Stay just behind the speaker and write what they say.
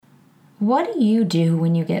What do you do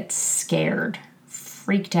when you get scared,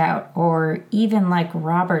 freaked out, or even like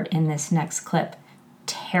Robert in this next clip,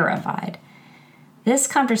 terrified? This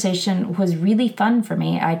conversation was really fun for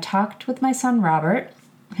me. I talked with my son Robert,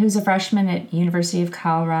 who's a freshman at University of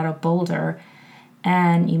Colorado Boulder,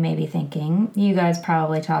 and you may be thinking, you guys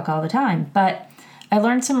probably talk all the time, but I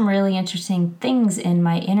learned some really interesting things in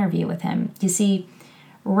my interview with him. You see,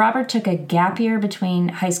 Robert took a gap year between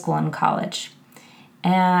high school and college,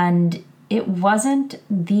 and it wasn't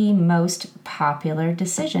the most popular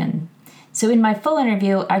decision. So in my full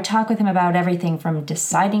interview, I talk with him about everything from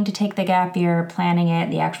deciding to take the gap year, planning it,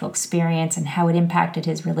 the actual experience, and how it impacted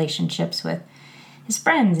his relationships with his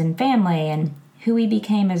friends and family, and who he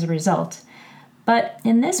became as a result. But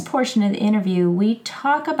in this portion of the interview, we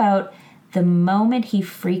talk about the moment he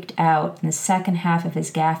freaked out in the second half of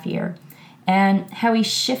his gap year, and how he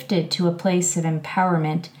shifted to a place of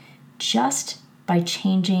empowerment just by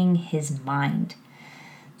changing his mind.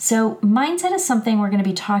 So mindset is something we're going to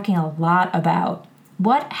be talking a lot about.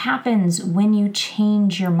 What happens when you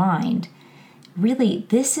change your mind? Really,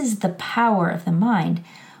 this is the power of the mind.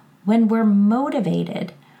 When we're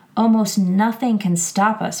motivated, almost nothing can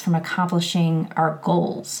stop us from accomplishing our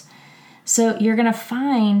goals. So you're going to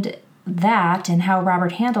find that and how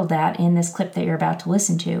Robert handled that in this clip that you're about to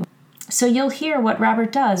listen to. So you'll hear what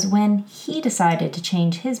Robert does when he decided to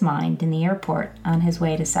change his mind in the airport on his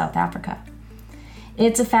way to South Africa.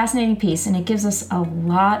 It's a fascinating piece, and it gives us a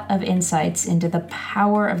lot of insights into the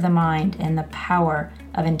power of the mind and the power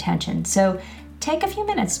of intention. So take a few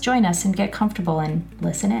minutes, join us, and get comfortable and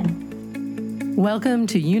listen in. Welcome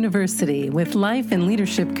to University with life and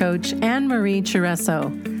leadership coach Anne-Marie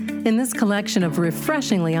Chiresso. In this collection of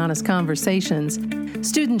refreshingly honest conversations,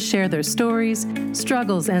 students share their stories,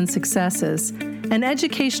 struggles, and successes, and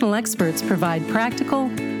educational experts provide practical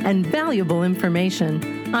and valuable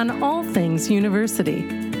information on all things university.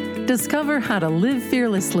 Discover how to live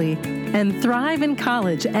fearlessly and thrive in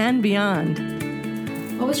college and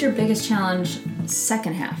beyond. What was your biggest challenge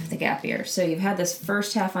second half of the gap year? So you've had this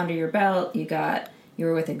first half under your belt, you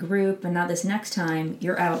were with a group, and now this next time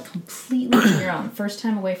you're out completely on your own. First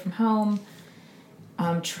time away from home,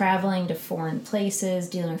 traveling to foreign places,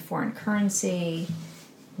 dealing with foreign currency,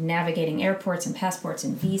 navigating airports and passports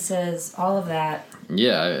and visas, all of that.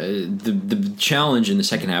 Yeah, the challenge in the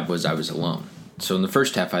second half was I was alone. So in the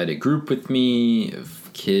first half, I had a group with me of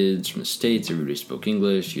kids from the States. Everybody spoke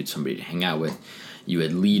English. You had somebody to hang out with. You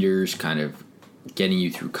had leaders kind of getting you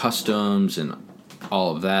through customs and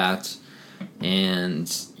all of that.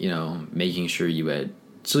 And, making sure you had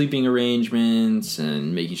sleeping arrangements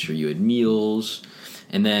and making sure you had meals.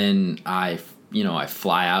 And then I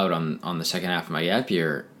fly out on the second half of my gap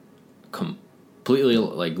year completely,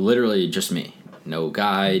 literally just me. No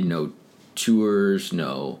guide, no tours,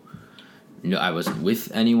 no, I wasn't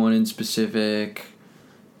with anyone in specific.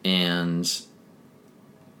 And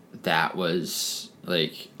that was,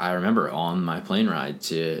 I remember on my plane ride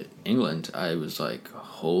to England, I was like,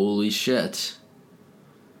 holy shit.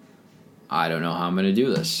 I don't know how I'm going to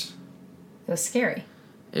do this. It was scary.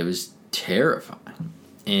 It was terrifying.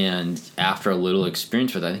 And after a little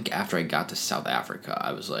experience with it, I think after I got to South Africa,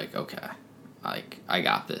 I was like, okay, I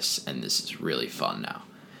got this, and this is really fun now.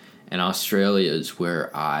 And Australia is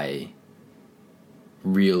where Australia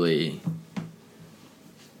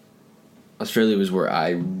was where I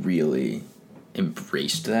really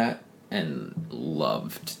embraced that and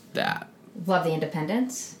loved that. Love the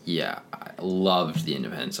independence? Yeah, I loved the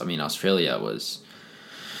independence. I mean, Australia was...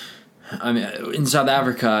 in South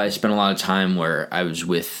Africa, I spent a lot of time where I was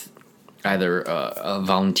with either a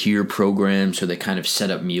volunteer program, so they kind of set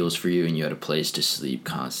up meals for you and you had a place to sleep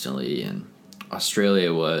constantly. And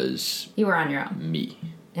Australia was... You were on your own. Me.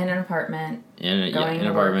 In an apartment. In an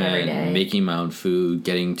apartment, making my own food,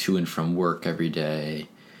 getting to and from work every day,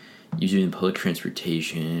 using public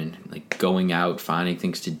transportation, going out, finding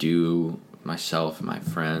things to do myself and my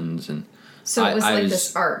friends. And so it was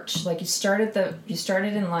this arch. You started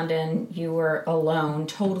in London, you were alone,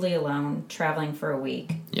 totally alone, traveling for a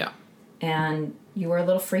week. Yeah. And you were a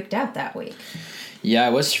little freaked out that week. Yeah, I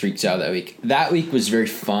was freaked out that week. That week was very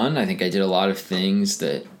fun. I think I did a lot of things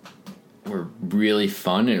that were really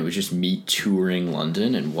fun, and it was just me touring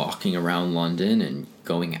London and walking around London and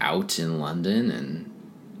going out in London. And,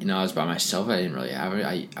 I was by myself. I didn't really have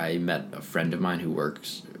it. I met a friend of mine who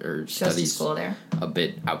works or studies school there a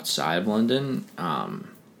bit outside of London. But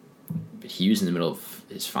he was in the middle of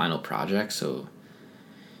his final project, so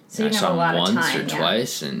you I saw him once time, or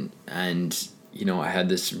twice, and I had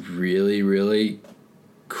this really, really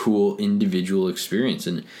cool individual experience,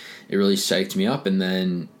 and it really psyched me up. And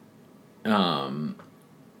then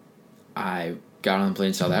I got on the plane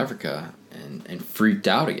in South Africa and freaked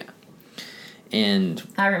out again. And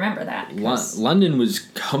I remember that. London was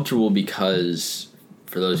comfortable because,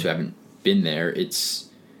 for those who haven't been there, it's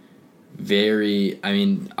very, I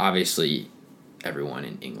mean, obviously everyone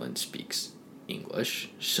in England speaks English,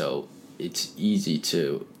 so it's easy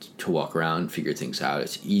to walk around, figure things out.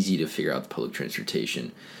 It's easy to figure out the public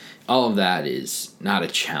transportation. All of that is not a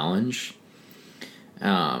challenge.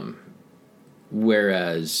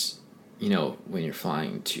 Whereas, you know, when you're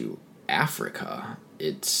flying to Africa,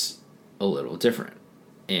 it's a little different.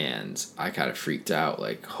 And I kind of freaked out,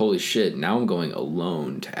 like, holy shit, now I'm going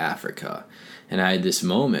alone to Africa. And I had this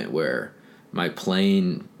moment where my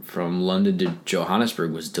plane from London to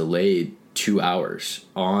Johannesburg was delayed 2 hours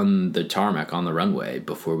on the tarmac, on the runway,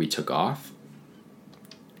 before we took off.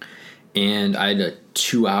 And I had a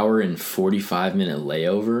 2 hour and 45 minute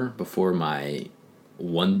layover before my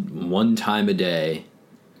one time a day,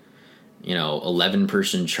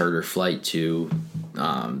 11-person charter flight to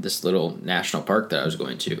this little national park that I was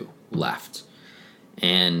going to left.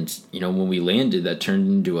 And, when we landed, that turned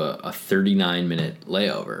into a 39-minute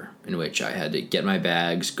layover in which I had to get my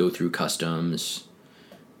bags, go through customs,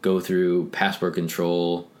 go through passport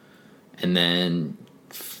control, and then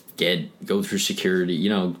go through security,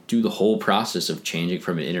 do the whole process of changing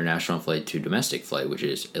from an international flight to a domestic flight, which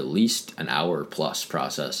is at least an hour plus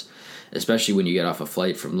process, especially when you get off a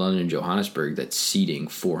flight from London to Johannesburg that's seating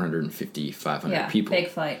 450, 500 people. Big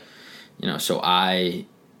flight. So I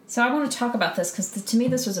want to talk about this because to me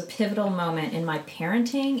this was a pivotal moment in my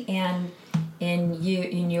parenting and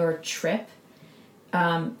in your trip,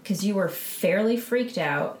 because you were fairly freaked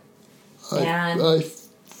out. I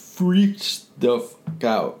freaked the fuck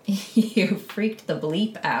out. You freaked the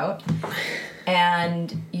bleep out.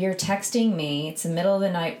 And you're texting me. It's the middle of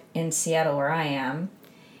the night in Seattle where I am.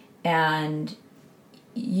 And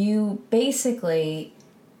you basically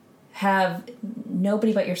have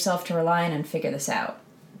nobody but yourself to rely on and figure this out.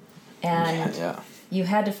 And you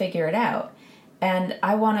had to figure it out. And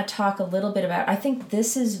I want to talk a little bit about, I think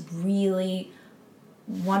this is really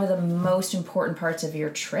one of the most important parts of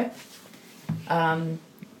your trip.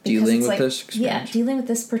 Dealing with this experience? Yeah, dealing with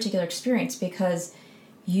this particular experience, because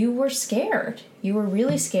you were scared. You were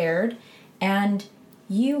really scared, and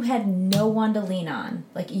you had no one to lean on.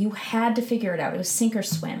 Like, you had to figure it out. It was sink or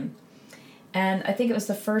swim. And I think it was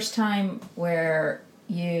the first time where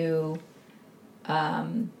you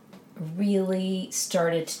really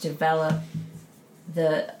started to develop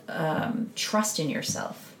the trust in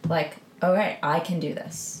yourself. Like, all right, I can do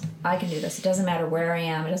this. I can do this. It doesn't matter where I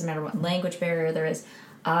am. It doesn't matter what language barrier there is.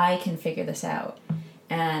 I can figure this out.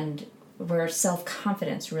 And where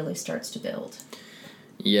self-confidence really starts to build.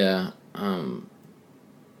 Yeah. But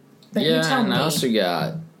you tell me. And I also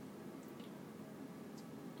got...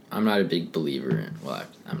 I'm not a big believer in... Well,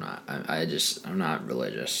 I'm not. I'm not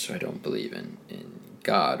religious, so I don't believe in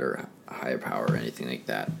God or a higher power or anything like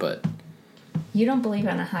that, but... You don't believe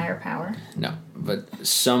in a higher power? No, but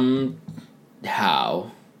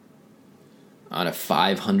somehow... On a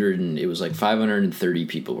 530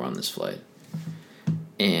 people were on this flight.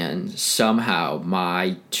 And somehow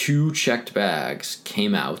my 2 checked bags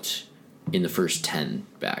came out in the first 10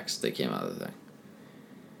 bags that came out of the thing.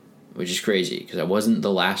 Which is crazy, because I wasn't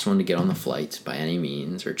the last one to get on the flight by any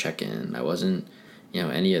means or check in. I wasn't,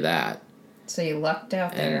 any of that. So you lucked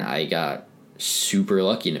out there. And I got super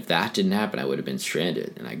lucky. And if that didn't happen, I would have been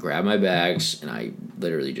stranded. And I grabbed my bags and I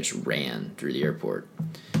literally just ran through the airport.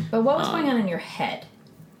 But what was going on in your head?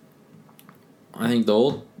 I think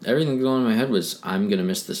everything going on in my head was, I'm going to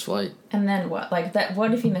miss this flight. And then what? Like, that?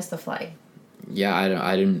 What if you missed the flight? Yeah,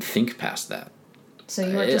 I didn't think past that. So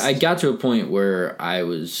you were just... I got to a point where I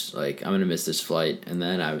was like, I'm going to miss this flight. And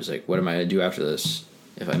then I was like, what am I going to do after this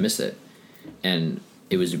if I miss it? And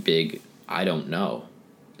it was a big, I don't know.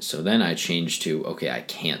 So then I changed to, okay, I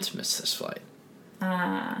can't miss this flight.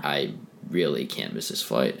 I really can't miss this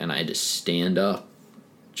flight. And I had to stand up,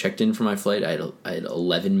 checked in for my flight. I had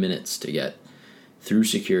 11 minutes to get through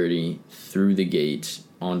security, through the gate,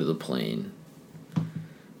 onto the plane.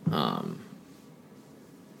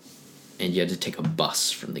 And you had to take a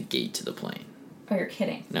bus from the gate to the plane. Oh, you're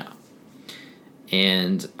kidding. No.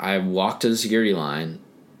 And I walked to the security line,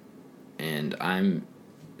 and I'm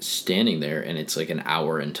standing there, and it's like an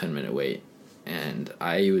hour and 10-minute wait. And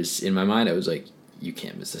in my mind, I was like, you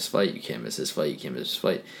can't miss this flight, you can't miss this flight, you can't miss this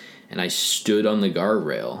flight. And I stood on the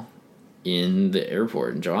guardrail in the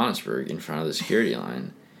airport in Johannesburg in front of the security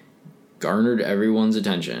line, garnered everyone's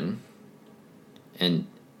attention, and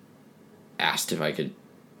asked if I could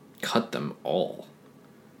cut them all.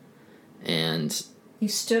 And you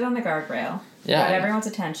stood on the guardrail. Yeah. got everyone's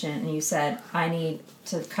attention, and you said, I need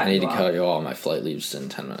to cut you off. cut you off. My flight leaves in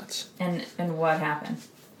 10 minutes. And what happened?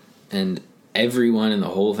 And everyone in the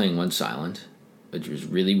whole thing went silent, which was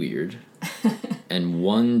really weird. And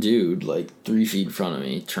one dude, like 3 feet in front of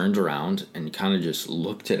me, turned around and kind of just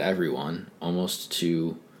looked at everyone, almost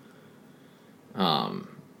to,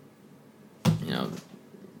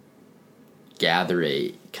 gather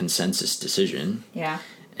a consensus decision. Yeah.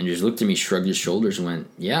 And just looked at me, shrugged his shoulders, and went,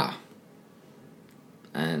 yeah.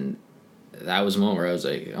 And that was a moment where I was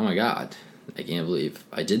like, oh my God, I can't believe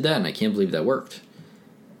I did that, and I can't believe that worked.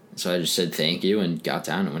 So I just said thank you and got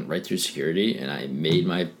down and went right through security, and I made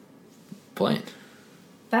my plane.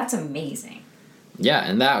 That's amazing. Yeah,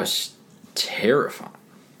 and that was terrifying.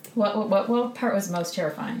 What part was most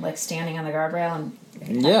terrifying? Like standing on the guardrail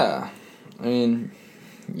and... Yeah. I mean,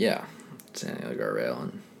 yeah. Standing on the guardrail.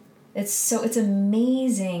 And It's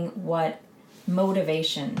amazing what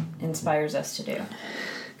motivation inspires us to do.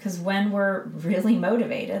 Because when we're really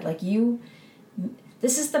motivated, like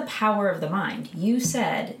this is the power of the mind. You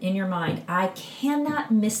said in your mind, I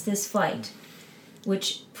cannot miss this flight,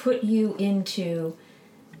 which put you into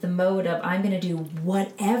the mode of, I'm going to do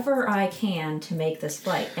whatever I can to make this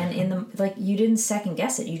flight. And you didn't second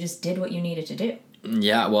guess it. You just did what you needed to do.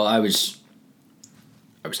 Yeah, well, I was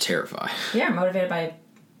terrified. Yeah, motivated by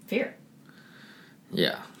fear.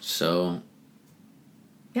 Yeah, so...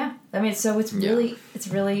 Yeah, I mean, so it's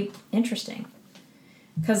really interesting.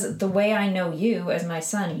 Because the way I know you as my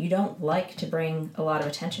son, you don't like to bring a lot of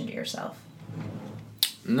attention to yourself.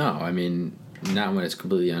 No, I mean, not when it's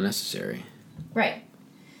completely unnecessary. Right.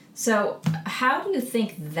 So how do you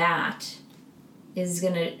think that is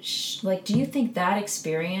going to, do you think that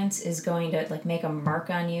experience is going to, make a mark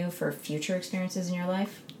on you for future experiences in your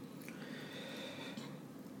life?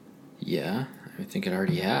 Yeah, I think it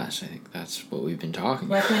already has. I think that's what we've been talking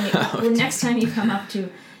about. When next time you come up to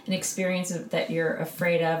an experience that you're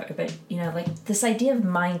afraid of, but, this idea of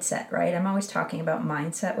mindset, right? I'm always talking about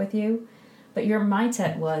mindset with you, but your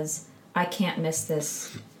mindset was, I can't miss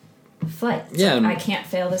this flight. Yeah. I can't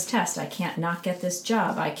fail this test. I can't not get this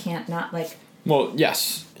job. I can't not, Well,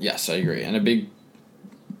 yes, I agree. And a big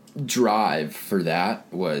drive for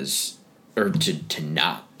that was, or to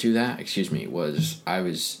not do that, was I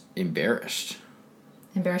was embarrassed.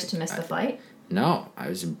 Embarrassed to miss the flight? No, I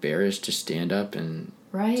was embarrassed to stand up and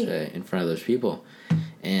in front of those people.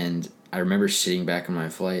 And I remember sitting back on my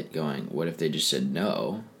flight going, what if they just said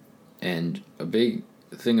no? And a big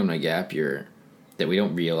thing on my gap year that we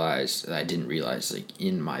don't realize, that I didn't realize,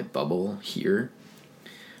 in my bubble here,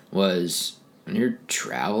 was when you're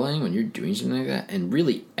traveling, when you're doing something like that, and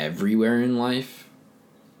really everywhere in life,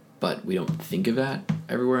 but we don't think of that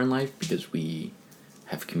everywhere in life because we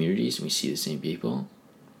have communities and we see the same people,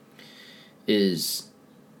 is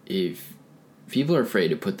if people are afraid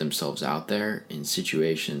to put themselves out there in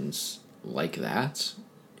situations like that,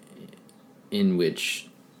 in which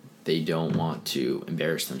they don't want to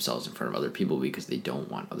embarrass themselves in front of other people because they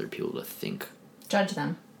don't want other people to think... Judge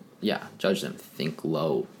them. Yeah, judge them. Think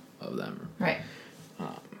low of them. Right.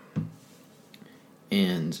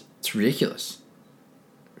 And it's ridiculous.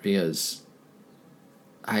 Because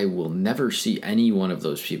I will never see any one of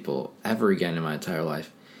those people ever again in my entire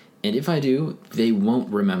life. And if I do, they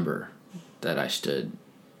won't remember that I stood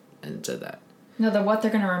and said that. No, what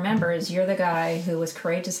they're going to remember is you're the guy who was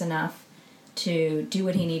courageous enough to do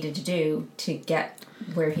what he needed to do to get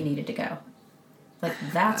where he needed to go.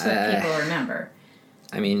 That's what people remember.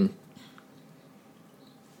 I mean,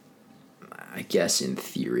 I guess in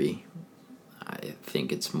theory, I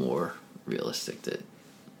think it's more realistic that,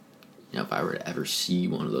 if I were to ever see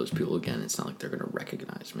one of those people again, it's not like they're going to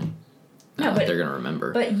recognize me. No, but they're going to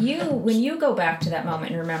remember. But when you go back to that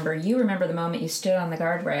moment and you remember the moment you stood on the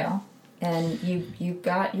guardrail and you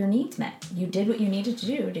got your needs met. You did what you needed to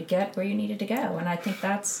do to get where you needed to go. And I think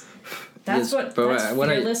that's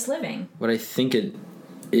fearless living. What I think it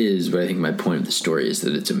is, but I think my point of the story is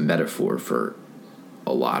that it's a metaphor for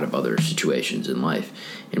a lot of other situations in life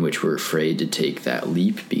in which we're afraid to take that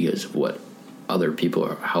leap because of what how other people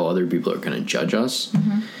are going to judge us.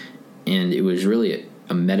 Mm-hmm. And it was really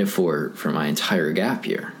a metaphor for my entire gap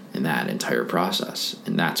year in that entire process.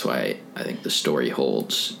 And that's why I think the story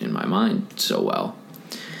holds in my mind so well.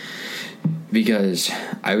 Because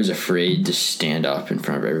I was afraid to stand up in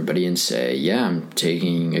front of everybody and say, yeah, I'm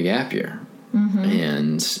taking a gap year. Mm-hmm.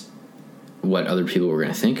 And what other people were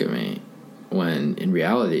going to think of me, when in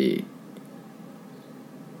reality,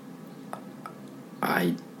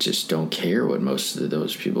 I just don't care what most of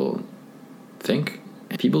those people think.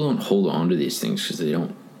 And people don't hold on to these things because they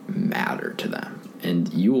don't matter to them.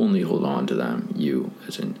 And you only hold on to them. You,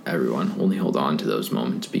 as in everyone, only hold on to those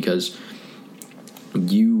moments because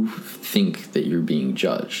you think that you're being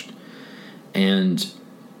judged. And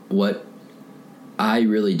what I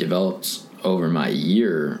really developed over my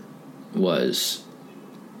year was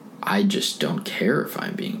I just don't care if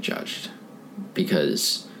I'm being judged.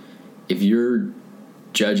 Because if you're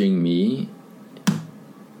judging me,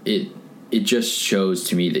 it just shows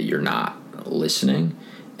to me that you're not listening.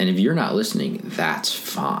 And if you're not listening, that's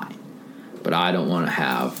fine. But I don't want to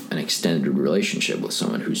have an extended relationship with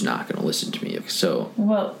someone who's not going to listen to me. So,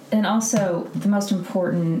 well, and also the most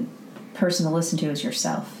important person to listen to is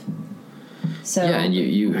yourself. So yeah, and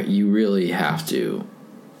you really have to.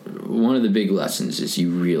 One of the big lessons is you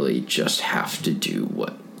really just have to do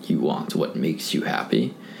what you want, what makes you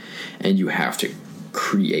happy, and you have to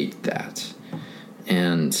create that.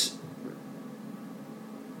 And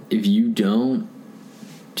if you don't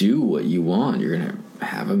do what you want, you're going to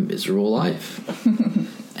have a miserable life.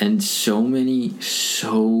 And so many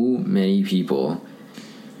people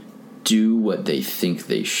do what they think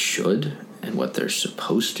they should and what they're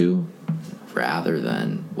supposed to rather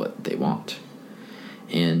than what they want.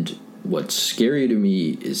 And what's scary to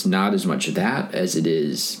me is not as much that as it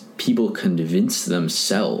is people convince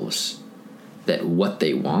themselves that what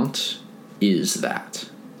they want is that.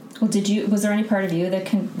 Well, was there any part of you that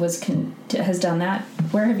has done that?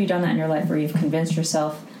 Where have you done that in your life where you've convinced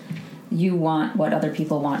yourself you want what other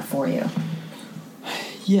people want for you?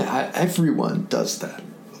 Yeah, everyone does that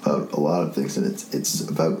about a lot of things, and it's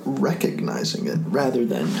about recognizing it rather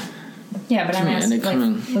than... Yeah, but I'm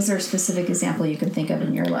asking, was there a specific example you can think of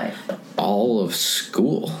in your life? All of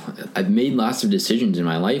school. I've made lots of decisions in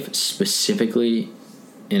my life, specifically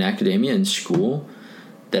in academia and school,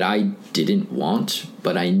 that I didn't want,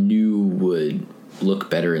 but I knew would look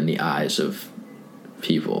better in the eyes of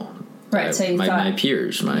people. Right, so you thought... My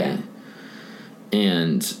peers,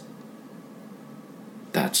 And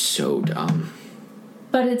that's so dumb.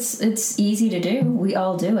 But it's easy to do. We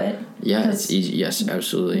all do it. Yeah, it's easy. Yes,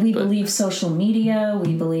 absolutely. We believe social media.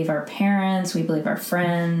 We believe our parents. We believe our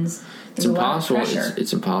friends. There's impossible. A lot of pressure.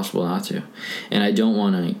 It's impossible not to. And I don't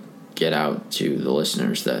want to get out to the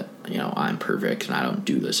listeners that I'm perfect and I don't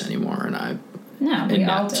do this anymore, and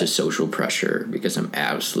not to social pressure, because I'm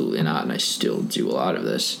absolutely not, and I still do a lot of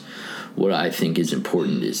this. What I think is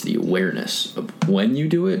important is the awareness of when you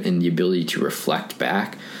do it and the ability to reflect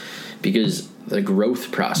back, because the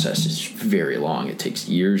growth process is very long. It takes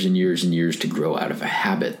years and years and years to grow out of a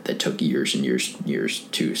habit that took years and years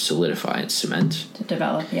to solidify and cement. To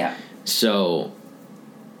develop, yeah. So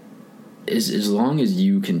as long as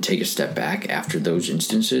you can take a step back after those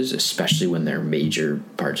instances, especially when they're major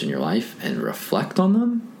parts in your life, and reflect on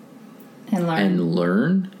them and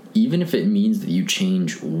learn, even if it means that you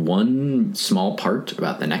change one small part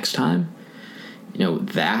about the next time,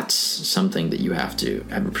 that's something that you have to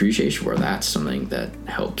have appreciation for. That's something that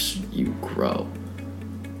helps you grow.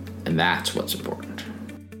 And that's what's important.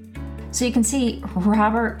 So you can see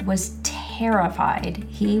Robert was terrified.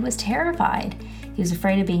 He was terrified. He was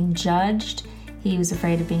afraid of being judged. He was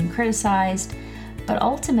afraid of being criticized. But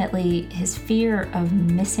ultimately, his fear of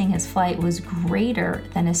missing his flight was greater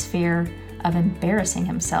than his fear of embarrassing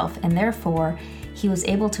himself. And therefore, he was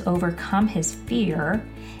able to overcome his fear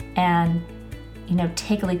and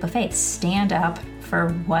take a leap of faith, stand up for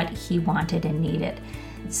what he wanted and needed.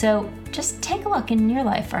 So just take a look in your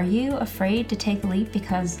life. Are you afraid to take a leap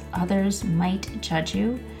because others might judge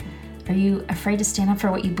you? Are you afraid to stand up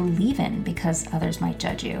for what you believe in because others might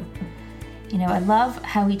judge you? I love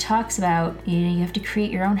how he talks about, you have to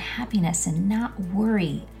create your own happiness and not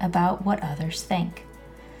worry about what others think.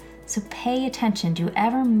 So pay attention. Do you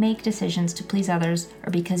ever make decisions to please others or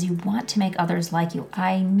because you want to make others like you?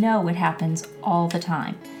 I know it happens all the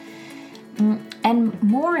time. And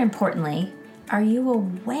more importantly, are you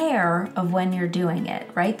aware of when you're doing it,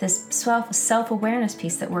 right? This self-awareness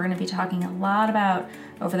piece that we're going to be talking a lot about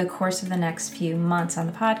over the course of the next few months on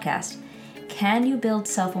the podcast. Can you build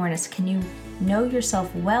self-awareness? Can you know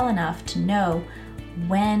yourself well enough to know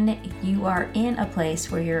when you are in a place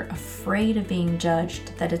where you're afraid of being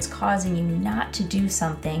judged, that it's causing you not to do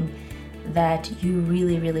something that you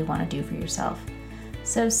really, really want to do for yourself?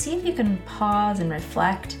 So see if you can pause and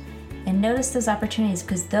reflect and notice those opportunities,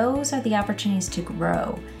 because those are the opportunities to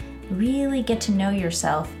grow, really get to know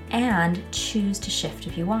yourself, and choose to shift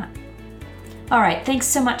if you want. All right, thanks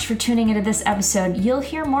so much for tuning into this episode. You'll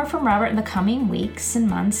hear more from Robert in the coming weeks and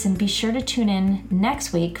months, and be sure to tune in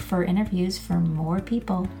next week for interviews for more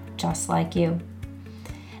people just like you.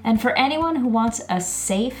 And for anyone who wants a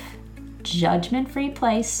safe, judgment-free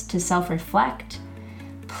place to self-reflect,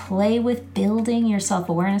 play with building your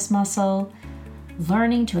self-awareness muscle,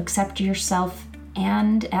 learning to accept yourself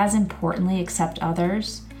and, as importantly, accept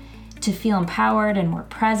others, to feel empowered and more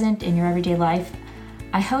present in your everyday life,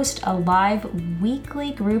 I host a live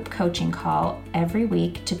weekly group coaching call every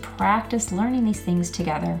week to practice learning these things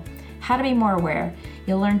together. How to be more aware.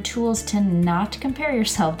 You'll learn tools to not compare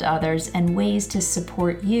yourself to others and ways to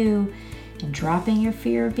support you in dropping your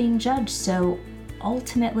fear of being judged, so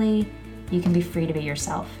ultimately you can be free to be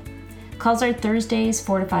yourself. Calls are Thursdays,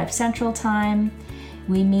 4 to 5 Central Time.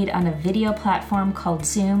 We meet on a video platform called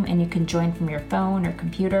Zoom, and you can join from your phone or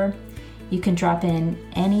computer. You can drop in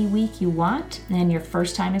any week you want, and your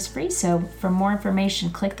first time is free. So for more information,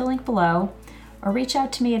 click the link below or reach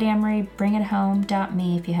out to me at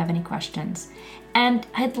AnnMarieBringItHome.me if you have any questions. And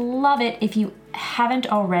I'd love it if you haven't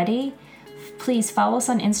already. Please follow us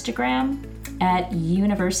on Instagram at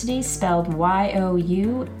Youniversity, spelled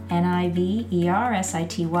YOUNIVERSITY.U,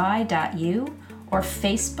 or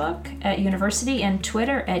Facebook at Youniversity, and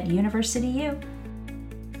Twitter at YouniversityU.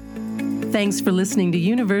 Thanks for listening to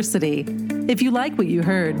Youniversity. If you like what you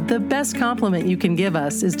heard, the best compliment you can give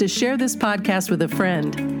us is to share this podcast with a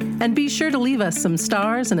friend. And be sure to leave us some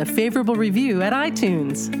stars and a favorable review at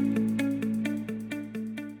iTunes.